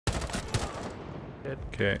Dead.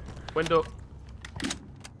 Okay. Window.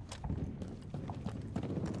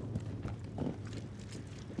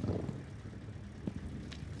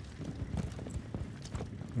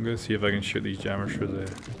 I'm gonna see if I can shoot these jammers through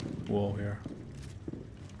the wall here.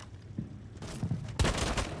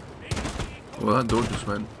 Well, that door just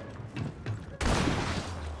went.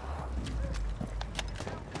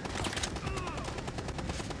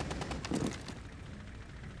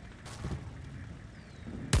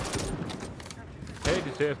 I hate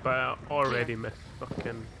to say it, but I already missed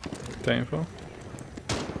fucking. Timefall? Is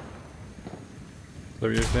that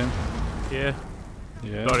what you're saying? Yeah.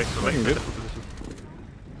 Yeah. Sorry, it's I'm looking in a good. different position.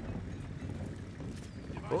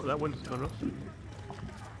 Oh, that window's gone off.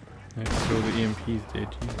 Nice, so the EMP's dead,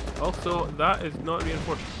 jeez. Also, that is not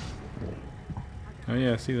reinforced. Oh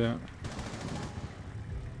yeah, I see that.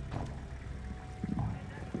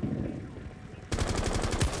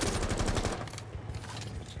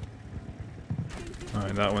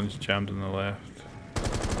 Alright, that one's jammed on the left.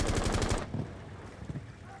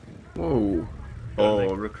 Whoa.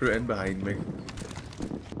 Oh, recruiting behind me.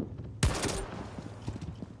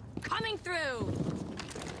 Coming through.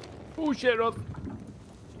 Oh shit, Rob.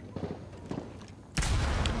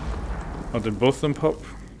 Oh, did both of them pop?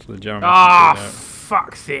 So the jammer Ah, must have stayed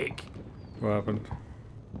fuck's sake. out. What happened?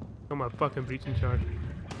 Oh, my fucking breaching charge.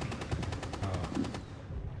 Oh.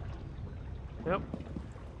 Yep.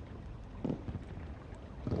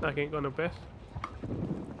 That ain't gonna best.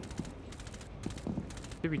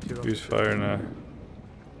 Maybe two. He was firing a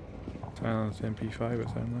silenced MP5, it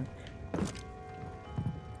sounded like.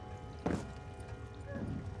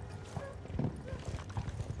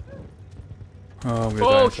 Oh, I'm gonna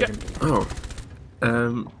die in a shit. second. Oh.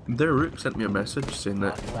 Their Rook sent me a message saying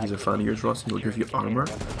that he's a fan of yours, Ross, and he'll give you armor.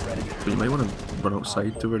 So you might want to run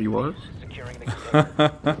outside to where he was.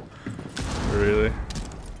 Really?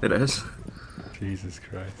 It is. Jesus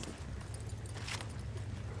Christ.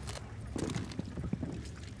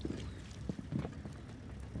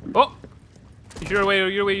 Oh! Your way,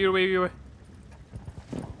 your way, your way, your way.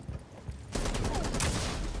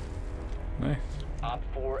 Nice. Op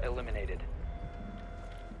 4 eliminated.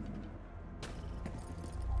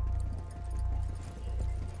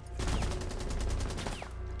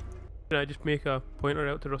 Can I just make a pointer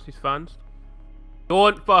out to Rusty's fans?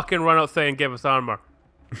 Don't fucking run outside and give us armor.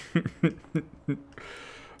 It's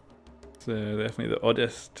definitely the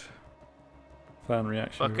oddest fan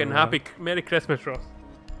reaction. we've Fucking ever happy Merry Christmas, Ross.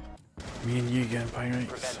 had. Me and you again, pirates.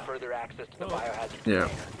 Prevent further access to the biohazard Yeah.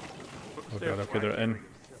 Oh god, okay, they're in.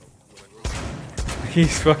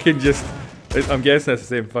 He's fucking just. I'm guessing that's the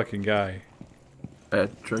same fucking guy.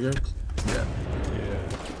 Triggered? Yeah.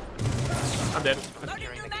 Yeah. I'm dead. Loading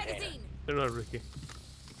new magazine. They're not a rookie.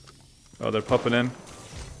 Oh, they're popping in.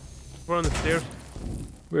 We're on the stairs.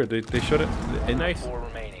 Weird, they shot it in. Nice. 4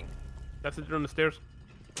 remaining. That's it, they're on the stairs.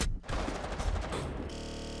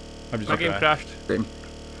 I'm just My game crashed. Same.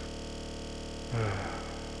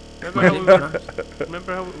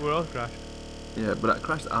 Remember how we all crashed? Yeah, but it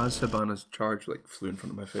crashed as Hibana's charge like flew in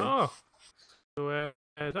front of my face. Oh. So,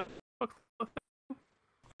 is that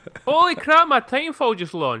holy crap, my Timefall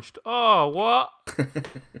just launched. Oh, what?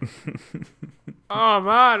 Oh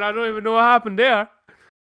man, I don't even know what happened there.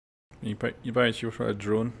 You buy you for a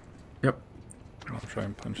drone. Yep. I'll try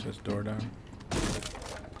and punch this door down.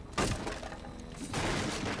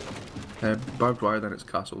 Barbed wire, then it's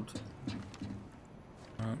castled.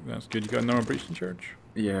 That's good. You got a normal breaching charge?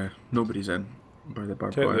 Yeah, nobody's in by the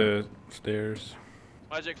barbed Check wire. the stairs.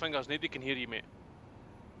 Magic fingers, nobody can hear you, mate.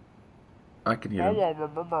 I can hear him. I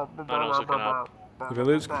know, so can I. If it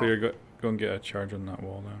looks clear, go and get a charge on that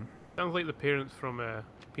wall then. Sounds like the parents from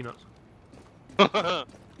Peanuts.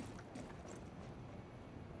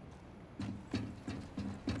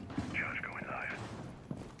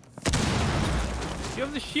 You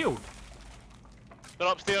have the shield. They're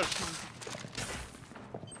upstairs.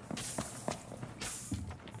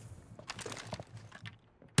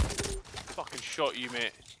 Fucking shot you,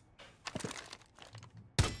 mate.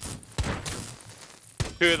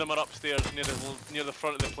 Two of them are upstairs near the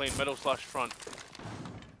front of the plane, middle slash front.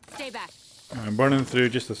 Stay back. I'm burning through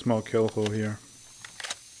just a small kill hole here.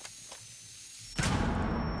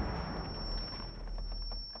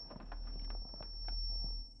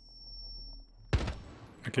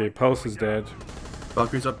 Okay, Pulse is dead.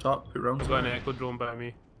 Valkyrie's up top, put rounds Got an on. echo drone by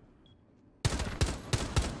me.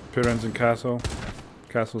 Two rounds in Castle.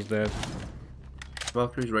 Castle's dead.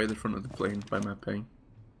 Valkyrie's right at the front of the plane by my ping.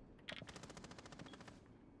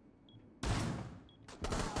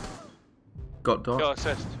 Got Kill dot.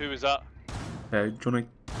 assist, who was that? Do you wanna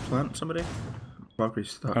plant somebody?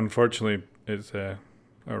 Valkyrie's stuck. Unfortunately, it's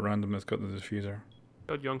Or random that's got the diffuser.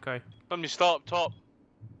 Good Yonkai. Somebody start up top.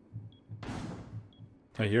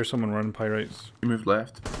 I hear someone running pyrites. You moved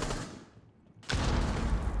left.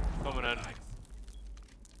 Coming in.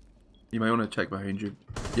 You might want to check behind you.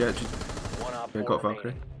 Yeah, just One op yeah, 4 got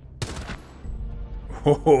Valkyrie. remaining.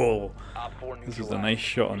 Oh, Op 4 this is a neutralized. nice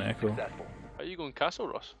shot on Echo. Successful. Are you going castle,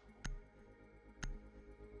 Ross?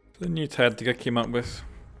 The new tactic I came up with.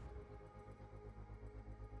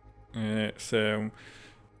 It's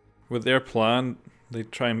with their plan, they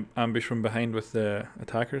try and ambush from behind with the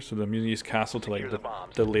attackers, so they're going to use castle to like Secure the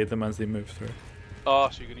bombs. delay them as they move through. Oh,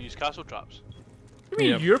 so you're going to use castle traps? What do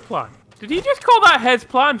you mean Yep. your plan? Did he just call that his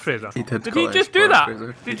plan, Fraser? He did Did call he it just his do plan, that?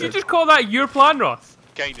 Fraser. He Did you did. just call that your plan, Ross?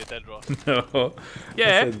 Kinda did, Ross. No.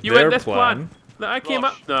 Yeah, said you went their this plan. That I came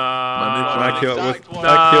up. Ross. Nah. I came up with, Exact one. I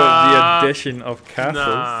came up with Nah. the addition of castles.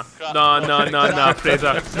 Nah, Fraser.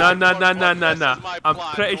 Nah. This is my I'm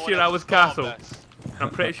plan, pretty no sure one I else was thought castle. of this. I'm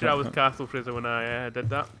pretty sure I was castle, Fraser, when I did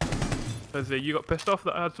that. Because you got pissed off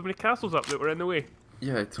that I had so many castles up that were in the way.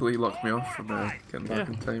 Yeah, it totally locked me off from getting back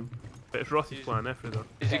in time. But it's Ross's plan, Fraser.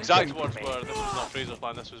 His exact words were, this was not Fraser's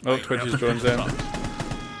plan, this was Oh, mine. Twitch's drone's in.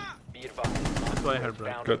 Be advised. That's what I heard,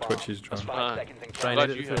 Brian. Found Got a bomb. Twitch's drone. 5 seconds and Brian, Glad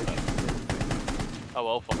edit you the heard footage. Oh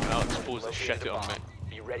well, fucking I'll expose the Located shit the out of me. bomb.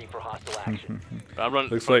 Be ready for hostile action. I'm running.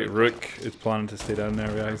 Looks like Rook is planning to stay down there,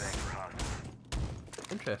 guys.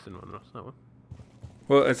 Interesting one, Ross, that one.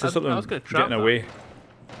 Well, it's I just was something gonna trap getting that. away.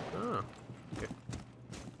 Oh, okay.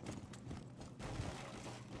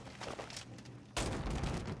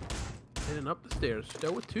 Heading up the stairs,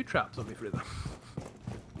 still with 2 traps on me, Fraser.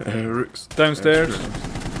 Rook's Downstairs.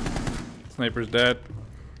 Sniper's dead.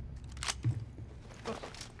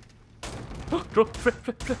 Drone.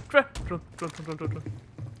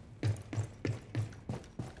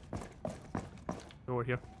 Over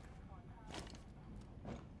here.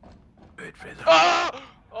 Good, Fraser. Ah!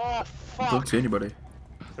 Oh fuck! Don't see anybody.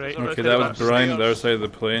 Right. Okay, Okay, Let's that get was Brian on the other upstairs. side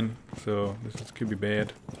of the plane, so this could be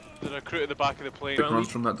bad. There's a recruit at the back of the plane. Don't- Runs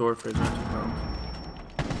from that door, Fraser. Round.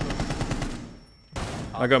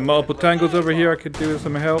 I got multiple tangles over here. I could do with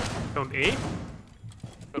some help. Round 8.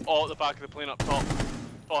 They're all at the back of the plane up top.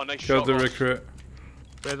 Oh, nice Killed shot. the Ross. recruit.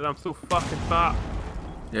 Fraser, I'm so fucking fat.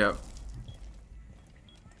 Yeah.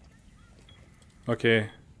 Okay.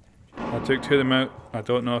 I took 2 of them out. I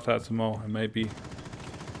don't know if that's them all. It might be.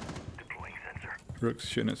 Rook's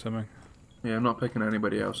shooting at something. Yeah, I'm not picking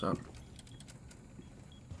anybody else up.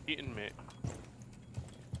 Eating, mate.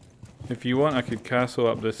 If you want, I could castle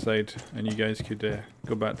up this side, and you guys could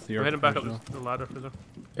go back to the I'm heading back up original. the ladder, Fraser.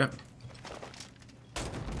 Yep.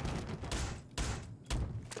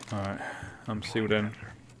 Alright, I'm sealed in.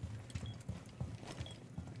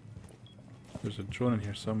 There's a drone in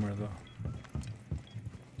here somewhere, though.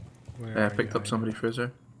 Where I are picked you up somebody,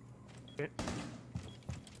 Fraser. Okay.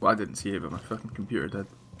 Well, I didn't see it, but my fucking computer did.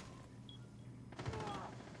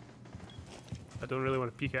 I don't really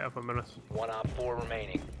want to peek at it if I'm honest. One op 4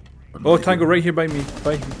 remaining. Oh, Tango right here by me.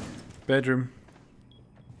 By bedroom.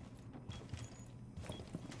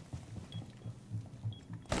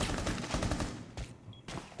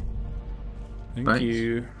 Thank Nice.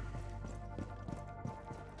 you.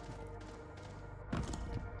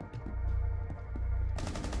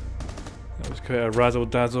 That was quite a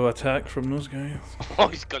razzle-dazzle attack from those guys. Oh,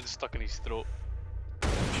 his gun's stuck in his throat.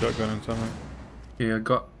 Shotgun and something. Yeah, I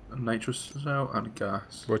got a nitrous out and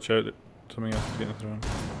gas. Watch out, something else is getting thrown.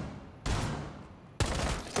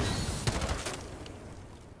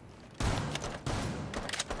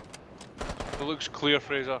 It looks clear,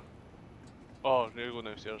 Fraser. Oh, they're going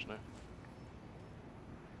downstairs now.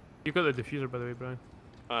 You've got the diffuser, by the way, Brian.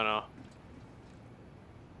 I know.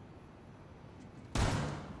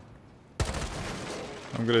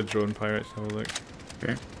 I'm gonna drone pirates, have a look.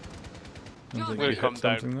 Okay. Sounds like Gonna you come hit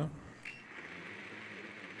down. something though.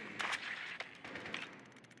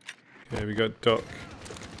 Okay, we got Doc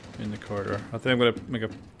in the corridor. I think I'm gonna make a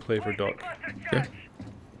play for Doc. Okay.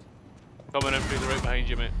 Coming in, Fraser, right behind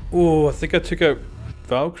you, mate. Oh, I think I took out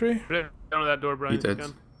Valkyrie. Put it down at that door, Brian. You did. if you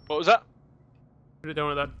can. What was that? Put it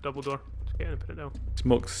down at that double door. Just get in and put it down.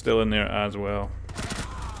 Smoke's still in there as well.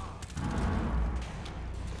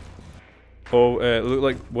 Oh, it looked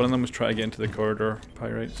like one of them was trying to get into the corridor,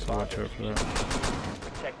 pirates, so watch out for that.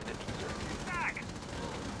 Protect the diffuser.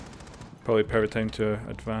 Probably perfect time to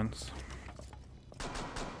advance.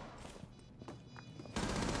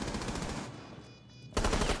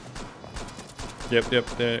 Yep,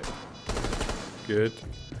 there. Good.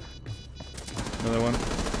 Another one.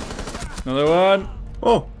 Another one!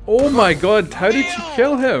 Oh! Oh my god, how did you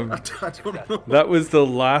kill him? I don't know. That was the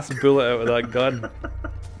last bullet out of that gun.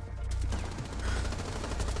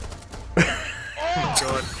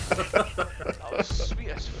 God. That was sweet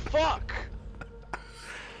as fuck.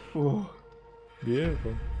 Oh.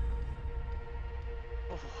 Beautiful.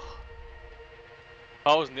 If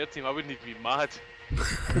I was in their team, I wouldn't even be mad.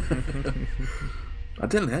 I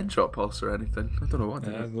didn't headshot Pulse or anything. I don't know what.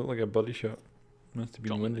 Yeah, it looked like a body shot. Must have been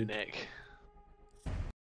Jump in the winded. neck.